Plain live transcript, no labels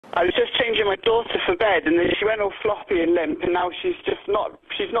I was just changing my daughter for bed, and then she went all floppy and limp, and now she's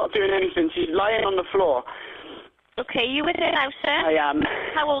not doing anything. She's lying on the floor. Okay, you with her now, sir? I am.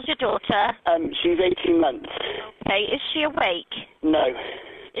 How old's your daughter? She's 18 months. Okay, is she awake? No.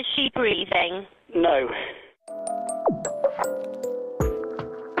 Is she breathing? No.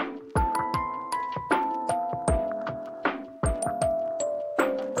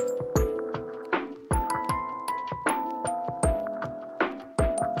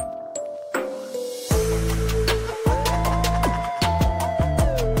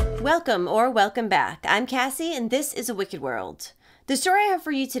 Welcome or welcome back. I'm Cassie and this is A Wicked World. The story I have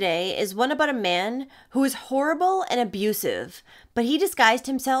for you today is one about a man who is horrible and abusive, but he disguised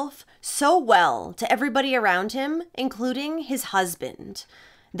himself so well to everybody around him, including his husband.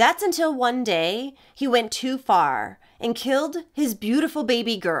 That's until one day he went too far and killed his beautiful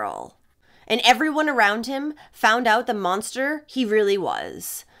baby girl. And everyone around him found out the monster he really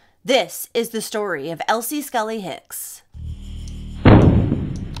was. This is the story of Elsie Scully-Hicks.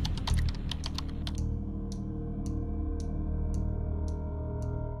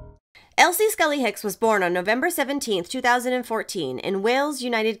 Elsie Scully-Hicks was born on November 17, 2014 in Wales,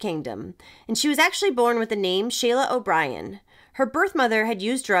 United Kingdom, and she was actually born with the name Shayla O'Brien. Her birth mother had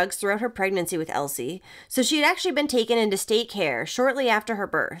used drugs throughout her pregnancy with Elsie, so she had actually been taken into state care shortly after her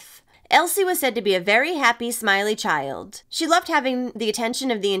birth. Elsie was said to be a very happy, smiley child. She loved having the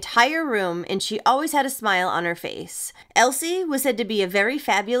attention of the entire room, and she always had a smile on her face. Elsie was said to be a very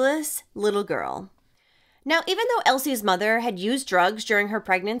fabulous little girl. Now, even though Elsie's mother had used drugs during her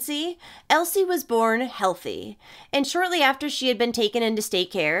pregnancy, Elsie was born healthy, and shortly after she had been taken into state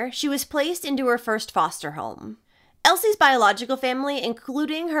care, she was placed into her first foster home. Elsie's biological family,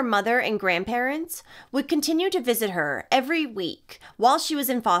 including her mother and grandparents, would continue to visit her every week while she was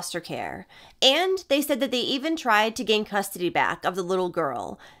in foster care, and they said that they even tried to gain custody back of the little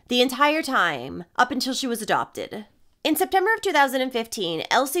girl the entire time up until she was adopted. In September of 2015,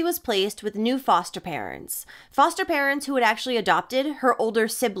 Elsie was placed with new foster parents who had actually adopted her older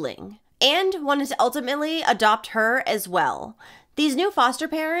sibling, and wanted to ultimately adopt her as well. These new foster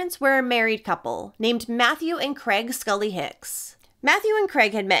parents were a married couple named Matthew and Craig Scully-Hicks. Matthew and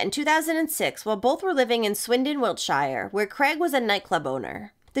Craig had met in 2006 while both were living in Swindon, Wiltshire, where Craig was a nightclub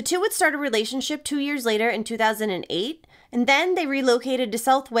owner. The two would start a relationship 2 years later in 2008, and then they relocated to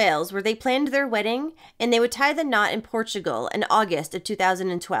South Wales where they planned their wedding, and they would tie the knot in Portugal in August of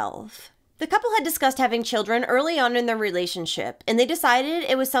 2012. The couple had discussed having children early on in their relationship, and they decided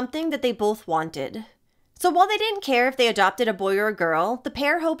it was something that they both wanted. So while they didn't care if they adopted a boy or a girl, the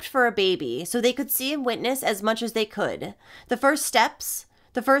pair hoped for a baby so they could see and witness as much as they could. The first steps,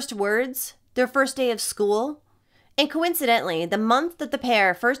 the first words, their first day of school. And coincidentally, the month that the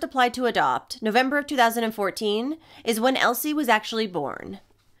pair first applied to adopt, November of 2014, is when Elsie was actually born.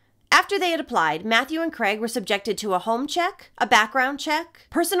 After they had applied, Matthew and Craig were subjected to a home check, a background check,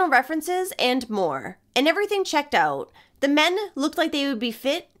 personal references, and more. And everything checked out. The men looked like they would be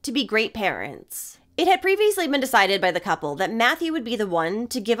fit to be great parents. It had previously been decided by the couple that Matthew would be the one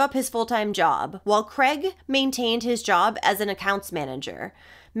to give up his full-time job, while Craig maintained his job as an accounts manager.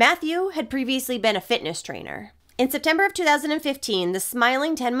 Matthew had previously been a fitness trainer. In September of 2015, the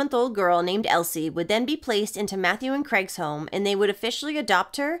smiling 10-month-old girl named Elsie would then be placed into Matthew and Craig's home, and they would officially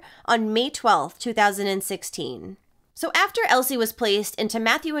adopt her on May 12, 2016. So after Elsie was placed into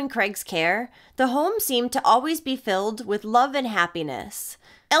Matthew and Craig's care, the home seemed to always be filled with love and happiness.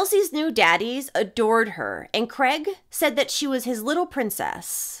 Elsie's new daddies adored her, and Craig said that she was his little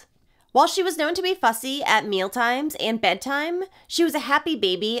princess. While she was known to be fussy at mealtimes and bedtime, she was a happy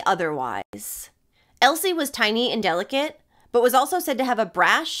baby otherwise. Elsie was tiny and delicate, but was also said to have a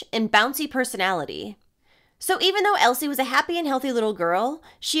brash and bouncy personality. So even though Elsie was a happy and healthy little girl,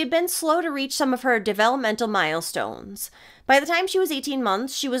 she had been slow to reach some of her developmental milestones. By the time she was 18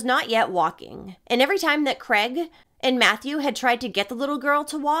 months, she was not yet walking. And every time that Craig and Matthew had tried to get the little girl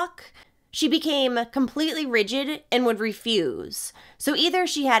to walk, she became completely rigid and would refuse. So either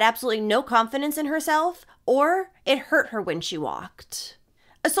she had absolutely no confidence in herself, or it hurt her when she walked.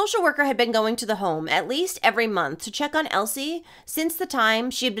 A social worker had been going to the home at least every month to check on Elsie since the time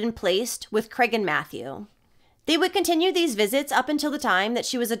she had been placed with Craig and Matthew. They would continue these visits up until the time that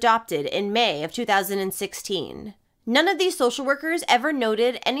she was adopted in May of 2016. None of these social workers ever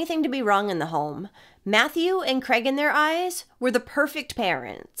noted anything to be wrong in the home. Matthew and Craig, in their eyes, were the perfect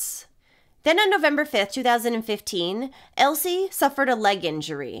parents. Then on November 5th, 2015, Elsie suffered a leg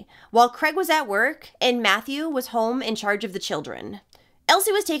injury while Craig was at work and Matthew was home in charge of the children.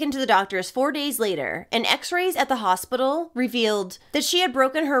 Elsie was taken to the doctors 4 days later, and x-rays at the hospital revealed that she had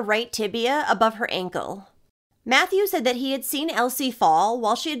broken her right tibia above her ankle. Matthew said that he had seen Elsie fall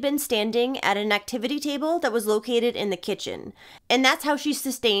while she had been standing at an activity table that was located in the kitchen, and that's how she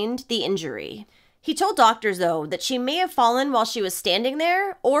sustained the injury. He told doctors, though, that she may have fallen while she was standing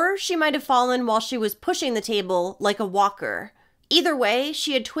there, or she might have fallen while she was pushing the table like a walker. Either way,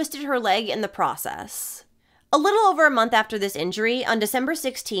 she had twisted her leg in the process. A little over a month after this injury, on December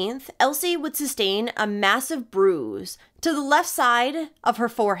 16th, Elsie would sustain a massive bruise to the left side of her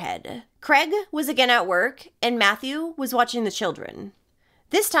forehead. Craig was again at work, and Matthew was watching the children.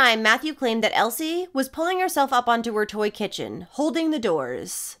 This time, Matthew claimed that Elsie was pulling herself up onto her toy kitchen, holding the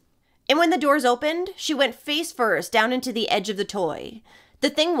doors. And when the doors opened, she went face first down into the edge of the toy. The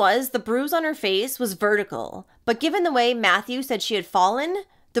thing was, the bruise on her face was vertical, but given the way Matthew said she had fallen,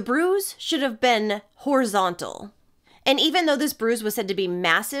 the bruise should have been horizontal. And even though this bruise was said to be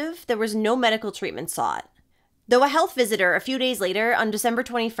massive, there was no medical treatment sought. Though a health visitor a few days later, on December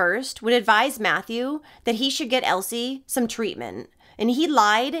 21st, would advise Matthew that he should get Elsie some treatment, and he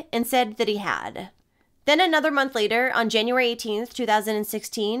lied and said that he had. Then another month later, on January 18th,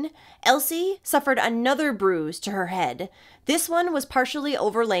 2016, Elsie suffered another bruise to her head. This one was partially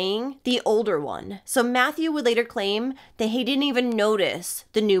overlaying the older one, so Matthew would later claim that he didn't even notice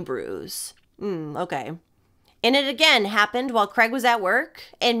the new bruise. Okay. And it again happened while Craig was at work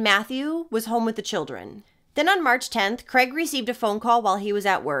and Matthew was home with the children. Then on March 10th, Craig received a phone call while he was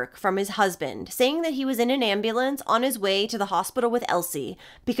at work from his husband, saying that he was in an ambulance on his way to the hospital with Elsie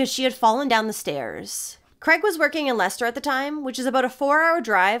because she had fallen down the stairs. Craig was working in Leicester at the time, which is about a 4-hour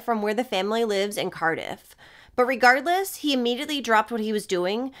drive from where the family lives in Cardiff. But regardless, he immediately dropped what he was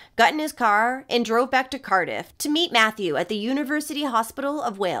doing, got in his car, and drove back to Cardiff to meet Matthew at the University Hospital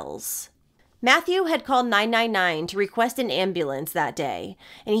of Wales. Matthew had called 999 to request an ambulance that day,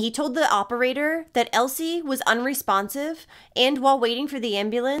 and he told the operator that Elsie was unresponsive, and while waiting for the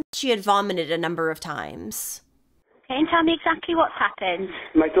ambulance, she had vomited a number of times. Okay, and tell me exactly what's happened.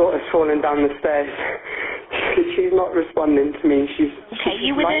 My daughter's fallen down the stairs. She's not responding to me. Okay,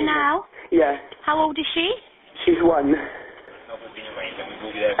 you with her now? Yeah. How old is she? She's 1.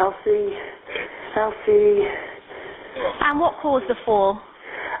 Elsie. And what caused the fall?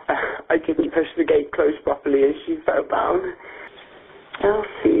 I didn't push the gate closed properly and she fell down.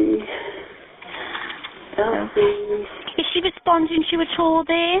 Elsie. Is she responding to you at all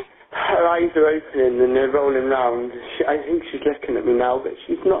there? Her eyes are opening and they're rolling round. I think she's looking at me now, but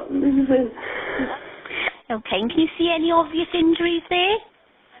she's not moving. Okay, and can you see any obvious injuries there?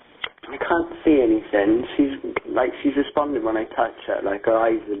 I can't see anything. She's responding when I touch her, like her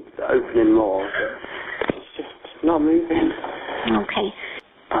eyes are opening more. It's just not moving. Okay.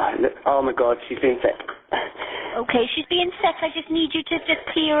 Oh my God, she's being sick. Okay, she's being sick. I just need you to just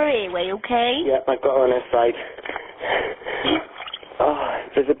clear her airway, okay? Yep, I've got her on her side. Oh,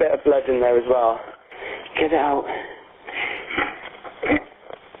 there's a bit of blood in there as well. Get it out.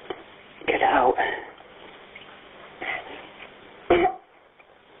 Get it out.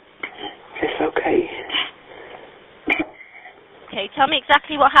 It's okay. Okay, tell me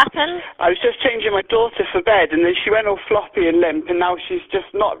exactly what happened. I was just changing my daughter for bed, and then she went all floppy and limp, and now she's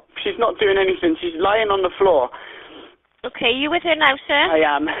not doing anything. She's lying on the floor. Okay, you with her now, sir? I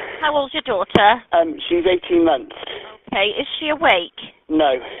am. How old's your daughter? She's 18 months. Okay, is she awake?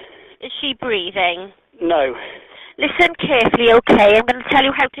 No. Is she breathing? No. Listen carefully, okay? I'm going to tell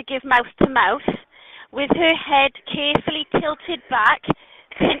you how to give mouth to mouth. With her head carefully tilted back,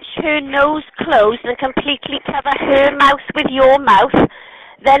 pinch her nose closed and completely cover her mouth with your mouth.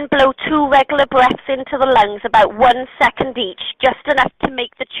 Then blow 2 regular breaths into the lungs, about 1 second each, just enough to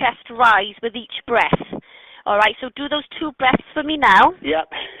make the chest rise with each breath. All right, so do those 2 breaths for me now. Yep.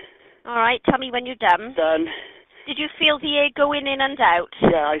 All right, tell me when you're done. Done. Did you feel the air going in and out?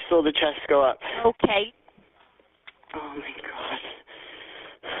 Yeah, I saw the chest go up. Okay. Oh my God.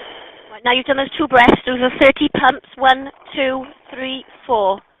 Right, now you've done those 2 breaths. Those are 30 pumps. 1, 2, 3,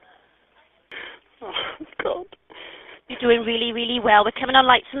 4. Oh God. You're doing really, really well. We're coming on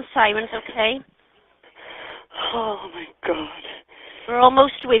lights and sirens, okay? Oh my God. We're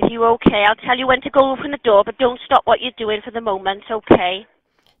almost with you, okay? I'll tell you when to go open the door, but don't stop what you're doing for the moment, okay?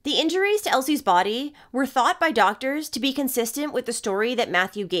 The injuries to Elsie's body were thought by doctors to be consistent with the story that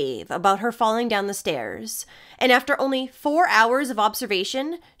Matthew gave about her falling down the stairs, and after only 4 hours of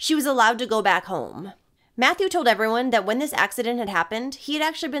observation, she was allowed to go back home. Matthew told everyone that when this accident had happened, he had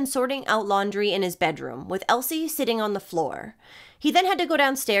actually been sorting out laundry in his bedroom, with Elsie sitting on the floor. He then had to go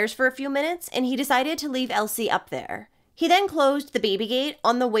downstairs for a few minutes, and he decided to leave Elsie up there. He then closed the baby gate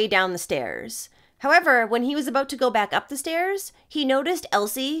on the way down the stairs. However, when he was about to go back up the stairs, he noticed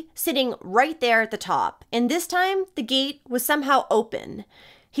Elsie sitting right there at the top, and this time the gate was somehow open.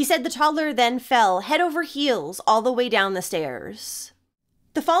 He said the toddler then fell head over heels all the way down the stairs.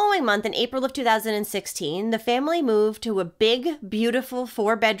 The following month, in April of 2016, the family moved to a big, beautiful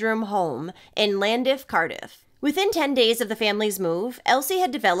 4-bedroom home in Llandaff, Cardiff. Within 10 days of the family's move, Elsie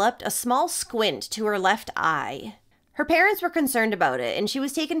had developed a small squint to her left eye. Her parents were concerned about it, and she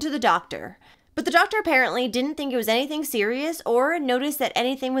was taken to the doctor. But the doctor apparently didn't think it was anything serious or noticed that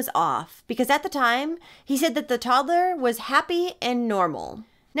anything was off, because at the time, he said that the toddler was happy and normal.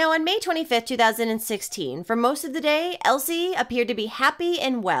 Now, on May 25th, 2016, for most of the day, Elsie appeared to be happy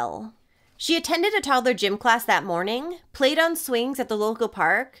and well. She attended a toddler gym class that morning, played on swings at the local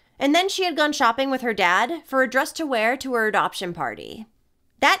park, and then she had gone shopping with her dad for a dress to wear to her adoption party.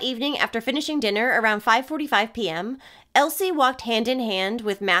 That evening, after finishing dinner around 5:45 p.m., Elsie walked hand in hand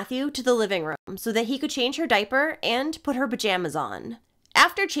with Matthew to the living room so that he could change her diaper and put her pajamas on.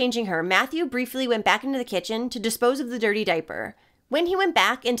 After changing her, Matthew briefly went back into the kitchen to dispose of the dirty diaper. When he went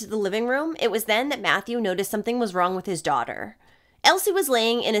back into the living room, it was then that Matthew noticed something was wrong with his daughter. Elsie was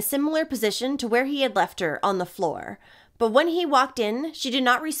laying in a similar position to where he had left her on the floor, but when he walked in, she did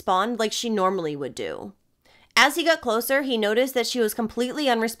not respond like she normally would do. As he got closer, he noticed that she was completely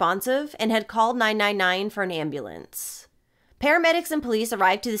unresponsive and had called 999 for an ambulance. Paramedics and police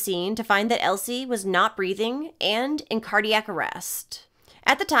arrived to the scene to find that Elsie was not breathing and in cardiac arrest.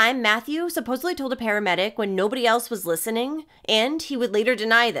 At the time, Matthew supposedly told a paramedic when nobody else was listening, and he would later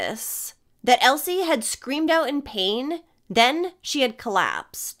deny this, that Elsie had screamed out in pain, then she had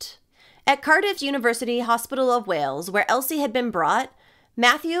collapsed. At Cardiff University Hospital of Wales, where Elsie had been brought,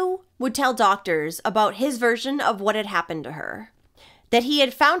 Matthew would tell doctors about his version of what had happened to her. That he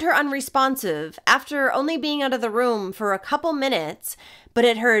had found her unresponsive after only being out of the room for a couple minutes, but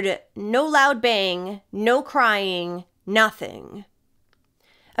had heard no loud bang, no crying, nothing.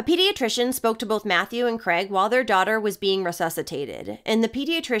 A pediatrician spoke to both Matthew and Craig while their daughter was being resuscitated, and the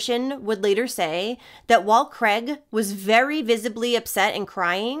pediatrician would later say that while Craig was very visibly upset and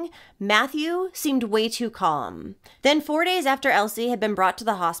crying, Matthew seemed way too calm. Then 4 days after Elsie had been brought to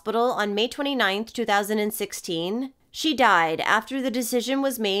the hospital on May 29th, 2016, she died after the decision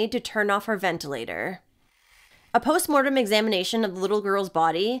was made to turn off her ventilator. A post-mortem examination of the little girl's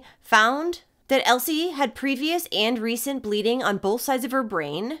body found that Elsie had previous and recent bleeding on both sides of her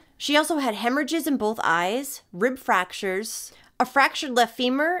brain. She also had hemorrhages in both eyes, rib fractures, a fractured left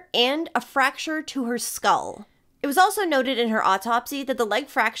femur, and a fracture to her skull. It was also noted in her autopsy that the leg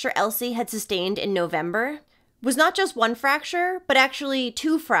fracture Elsie had sustained in November was not just one fracture, but actually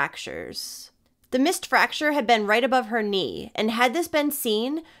 2 fractures. The missed fracture had been right above her knee, and had this been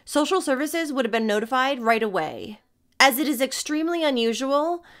seen, social services would have been notified right away, as it is extremely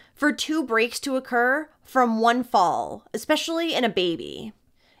unusual for 2 breaks to occur from one fall, especially in a baby.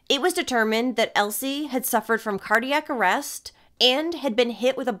 It was determined that Elsie had suffered from cardiac arrest and had been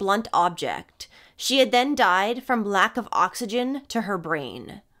hit with a blunt object. She had then died from lack of oxygen to her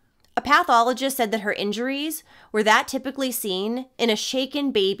brain. A pathologist said that her injuries were that typically seen in a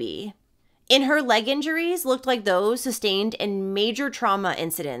shaken baby. And her leg injuries looked like those sustained in major trauma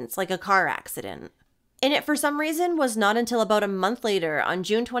incidents, like a car accident. And it, for some reason, was not until about a month later, on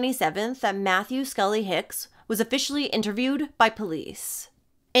June 27th, that Elsie Scully-Hicks was officially interviewed by police.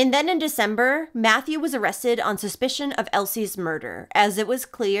 And then in December, Matthew was arrested on suspicion of Elsie's murder, as it was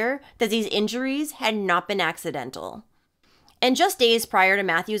clear that these injuries had not been accidental. And just days prior to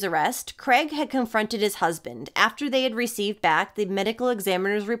Matthew's arrest, Craig had confronted his husband after they had received back the medical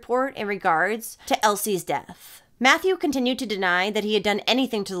examiner's report in regards to Elsie's death. Matthew continued to deny that he had done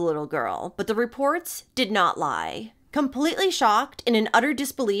anything to the little girl, but the reports did not lie. Completely shocked and in utter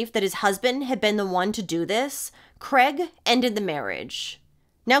disbelief that his husband had been the one to do this, Craig ended the marriage.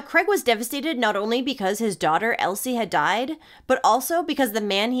 Now, Craig was devastated not only because his daughter Elsie had died, but also because the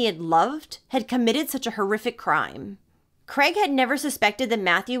man he had loved had committed such a horrific crime. Craig had never suspected that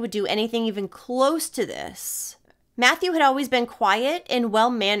Matthew would do anything even close to this. Matthew had always been quiet and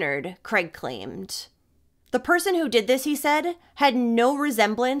well-mannered, Craig claimed. The person who did this, he said, had no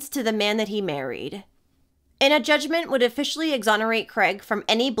resemblance to the man that he married. And a judgment would officially exonerate Craig from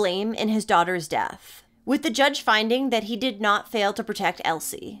any blame in his daughter's death, with the judge finding that he did not fail to protect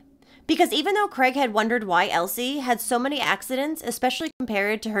Elsie. Because even though Craig had wondered why Elsie had so many accidents, especially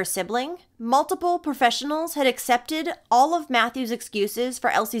compared to her sibling, multiple professionals had accepted all of Matthew's excuses for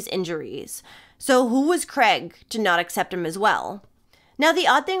Elsie's injuries. So who was Craig to not accept him as well? Now, the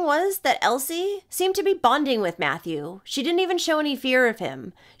odd thing was that Elsie seemed to be bonding with Matthew. She didn't even show any fear of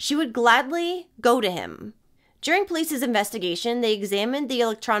him. She would gladly go to him. During police's investigation, they examined the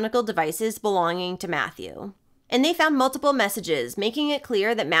electronic devices belonging to Matthew. And they found multiple messages, making it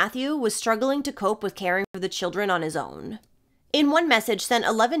clear that Matthew was struggling to cope with caring for the children on his own. In one message sent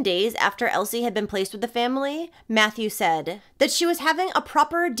 11 days after Elsie had been placed with the family, Matthew said that she was having a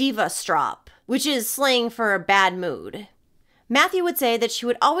proper diva strop, which is slang for a bad mood. Matthew would say that she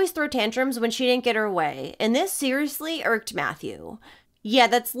would always throw tantrums when she didn't get her way, and this seriously irked Matthew. Yeah,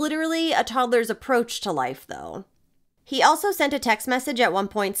 that's literally a toddler's approach to life, though. He also sent a text message at one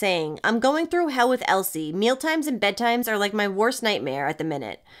point saying, "I'm going through hell with Elsie. Mealtimes and bedtimes are like my worst nightmare at the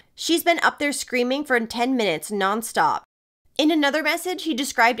minute. She's been up there screaming for 10 minutes nonstop." In another message, he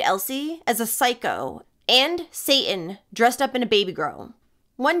described Elsie as a psycho and Satan dressed up in a baby girl.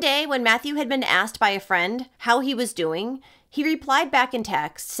 One day, when Matthew had been asked by a friend how he was doing, he replied back in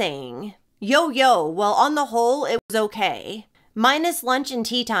text saying, Yo, well, on the whole, it was okay. Minus lunch and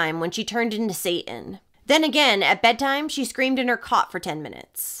tea time when she turned into Satan. Then again, at bedtime, she screamed in her cot for 10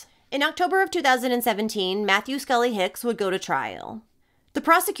 minutes. In October of 2017, Matthew Scully-Hicks would go to trial. The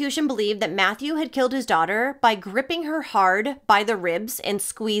prosecution believed that Matthew had killed his daughter by gripping her hard by the ribs and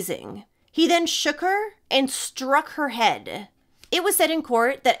squeezing. He then shook her and struck her head. It was said in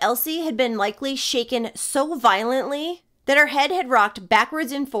court that Elsie had been likely shaken so violently that her head had rocked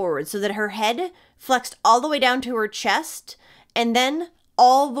backwards and forwards so that her head flexed all the way down to her chest and then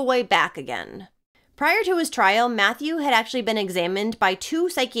all the way back again. Prior to his trial, Matthew had actually been examined by 2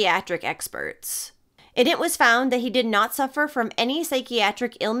 psychiatric experts. And it was found that he did not suffer from any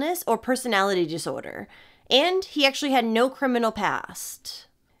psychiatric illness or personality disorder, and he actually had no criminal past.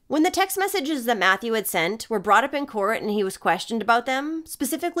 When the text messages that Matthew had sent were brought up in court and he was questioned about them,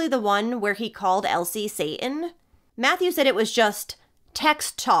 specifically the one where he called Elsie Satan, Matthew said it was just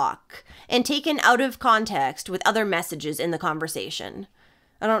text talk and taken out of context with other messages in the conversation.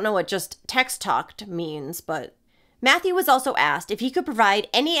 I don't know what just text talked means, but Matthew was also asked if he could provide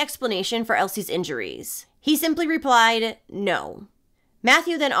any explanation for Elsie's injuries. He simply replied, no.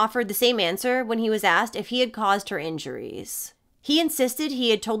 Matthew then offered the same answer when he was asked if he had caused her injuries. He insisted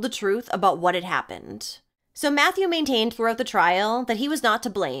he had told the truth about what had happened. So Matthew maintained throughout the trial that he was not to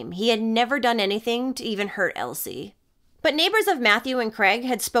blame. He had never done anything to even hurt Elsie. But neighbors of Matthew and Craig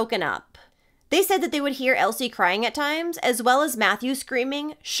had spoken up. They said that they would hear Elsie crying at times, as well as Matthew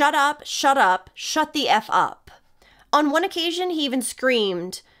screaming, shut up, shut the F up. On one occasion, he even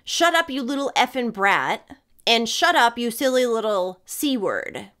screamed, shut up, you little effing brat, and shut up, you silly little C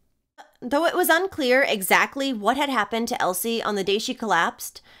word. Though it was unclear exactly what had happened to Elsie on the day she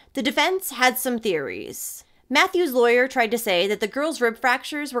collapsed, the defense had some theories. Matthew's lawyer tried to say that the girl's rib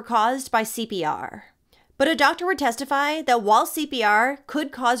fractures were caused by CPR. But a doctor would testify that while CPR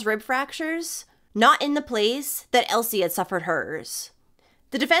could cause rib fractures, not in the place that Elsie had suffered hers.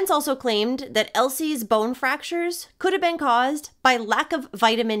 The defense also claimed that Elsie's bone fractures could have been caused by lack of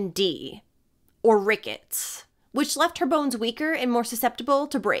vitamin D, or rickets, which left her bones weaker and more susceptible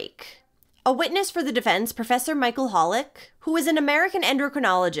to break. A witness for the defense, Professor Michael Hollick, who is an American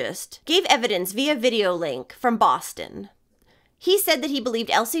endocrinologist, gave evidence via video link from Boston. He said that he believed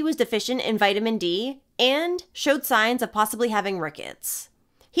Elsie was deficient in vitamin D and showed signs of possibly having rickets.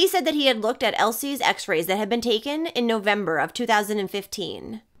 He said that he had looked at Elsie's x-rays that had been taken in November of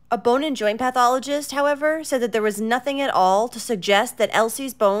 2015. A bone and joint pathologist, however, said that there was nothing at all to suggest that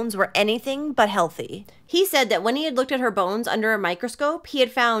Elsie's bones were anything but healthy. He said that when he had looked at her bones under a microscope, he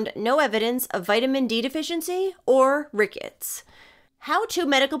had found no evidence of vitamin D deficiency or rickets. How two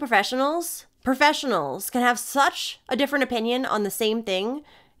medical professionals can have such a different opinion on the same thing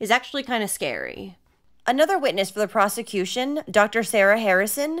is actually kind of scary. Another witness for the prosecution, Dr. Sarah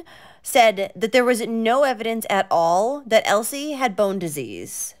Harrison, said that there was no evidence at all that Elsie had bone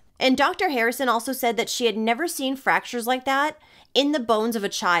disease. And Dr. Harrison also said that she had never seen fractures like that in the bones of a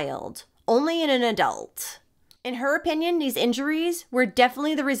child, only in an adult. In her opinion, these injuries were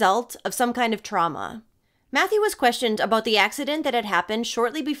definitely the result of some kind of trauma. Matthew was questioned about the accident that had happened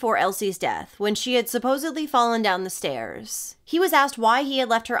shortly before Elsie's death, when she had supposedly fallen down the stairs. He was asked why he had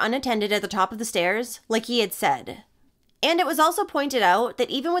left her unattended at the top of the stairs, like he had said. And it was also pointed out that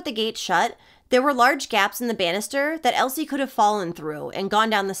even with the gate shut, there were large gaps in the banister that Elsie could have fallen through and gone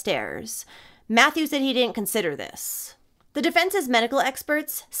down the stairs. Matthew said he didn't consider this. The defense's medical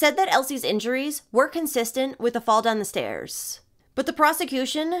experts said that Elsie's injuries were consistent with the fall down the stairs. But the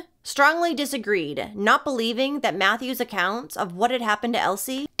prosecution strongly disagreed, not believing that Matthew's accounts of what had happened to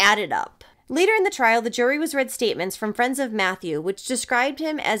Elsie added up. Later in the trial, the jury was read statements from friends of Matthew, which described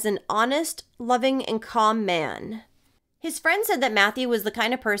him as an honest, loving, and calm man. His friends said that Matthew was the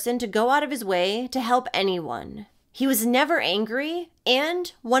kind of person to go out of his way to help anyone. He was never angry,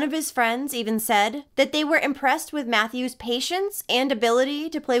 and one of his friends even said that they were impressed with Matthew's patience and ability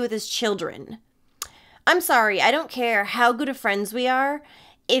to play with his children. I'm sorry, I don't care how good of friends we are.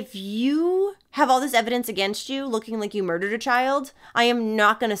 if you have all this evidence against you looking like you murdered a child, I am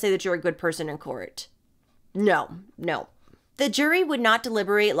not going to say that you're a good person in court. No. The jury would not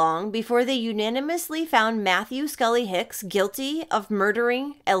deliberate long before they unanimously found Matthew Scully-Hicks guilty of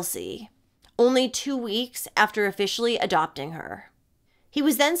murdering Elsie, only 2 weeks after officially adopting her. He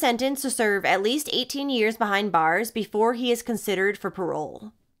was then sentenced to serve at least 18 years behind bars before he is considered for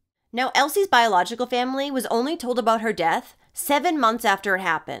parole. Now, Elsie's biological family was only told about her death 7 months after it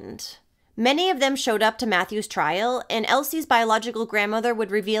happened. Many of them showed up to Matthew's trial, and Elsie's biological grandmother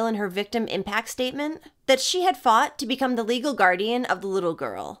would reveal in her victim impact statement that she had fought to become the legal guardian of the little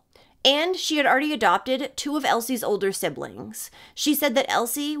girl. And she had already adopted 2 of Elsie's older siblings. She said that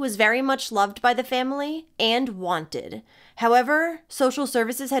Elsie was very much loved by the family and wanted. However, social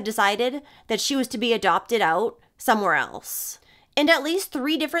services had decided that she was to be adopted out somewhere else. And at least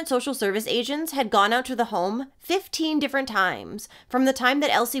 3 different social service agents had gone out to the home 15 different times, from the time that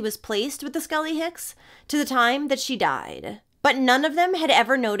Elsie was placed with the Scully-Hicks to the time that she died. But none of them had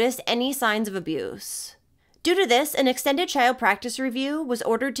ever noticed any signs of abuse. Due to this, an extended child practice review was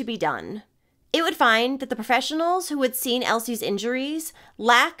ordered to be done. It would find that the professionals who had seen Elsie's injuries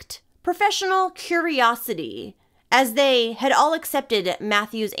lacked professional curiosity, as they had all accepted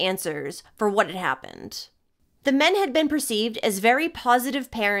Matthew's answers for what had happened. The men had been perceived as very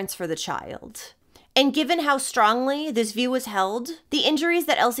positive parents for the child. And given how strongly this view was held, the injuries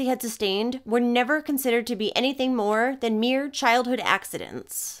that Elsie had sustained were never considered to be anything more than mere childhood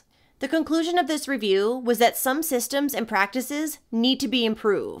accidents. The conclusion of this review was that some systems and practices need to be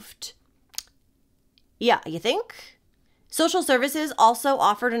improved. Yeah, you think? Social services also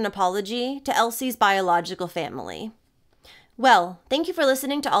offered an apology to Elsie's biological family. Well, thank you for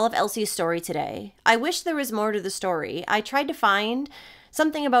listening to all of Elsie's story today. I wish there was more to the story. I tried to find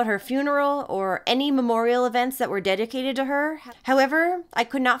something about her funeral or any memorial events that were dedicated to her. However, I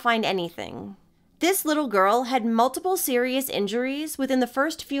could not find anything. This little girl had multiple serious injuries within the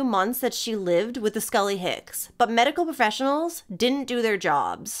first few months that she lived with the Scully-Hicks, but medical professionals didn't do their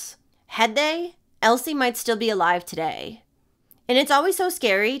jobs. Had they, Elsie might still be alive today. And it's always so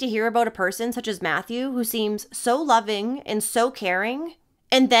scary to hear about a person such as Matthew who seems so loving and so caring,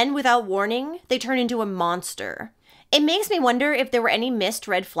 and then without warning, they turn into a monster. It makes me wonder if there were any missed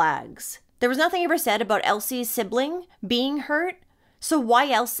red flags. There was nothing ever said about Elsie's sibling being hurt, so why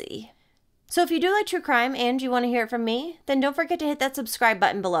Elsie? So if you do like true crime and you want to hear it from me, then don't forget to hit that subscribe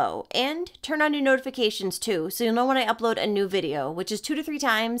button below, and turn on your notifications too, so you'll know when I upload a new video, which is 2 to 3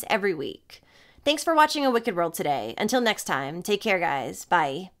 times every week. Thanks for watching A Wicked World today. Until next time, take care, guys.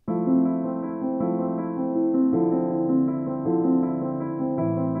 Bye.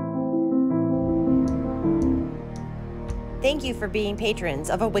 Thank you for being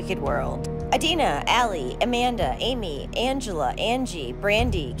patrons of A Wicked World. Adina, Allie, Amanda, Amy, Angela, Angie,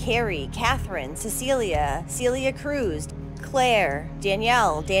 Brandy, Carrie, Catherine, Cecilia, Celia Cruz, Claire,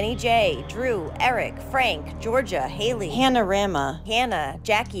 Danielle, Danny J, Drew, Eric, Frank, Georgia, Haley, Hannah Rama, Hannah,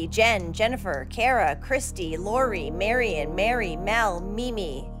 Jackie, Jen, Jennifer, Kara, Christy, Lori, Marion, Mary, Mel,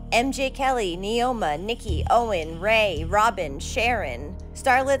 Mimi, MJ Kelly, Neoma, Nikki, Owen, Ray, Robin, Sharon,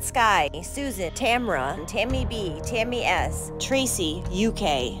 Starlit Sky, Susan, Tamra, Tammy B, Tammy S, Tracy,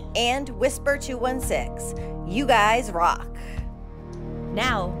 UK, and Whisper 216. You guys rock.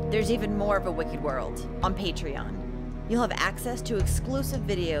 Now, there's even more of A Wicked World on Patreon. You'll have access to exclusive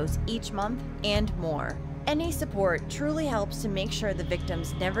videos each month and more. Any support truly helps to make sure the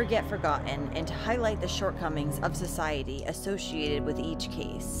victims never get forgotten and to highlight the shortcomings of society associated with each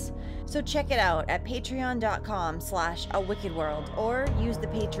case. So check it out at patreon.com/awickedworld or use the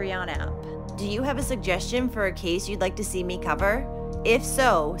Patreon app. Do you have a suggestion for a case you'd like to see me cover? If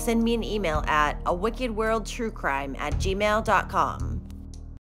so, send me an email at awickedworldtruecrime@gmail.com.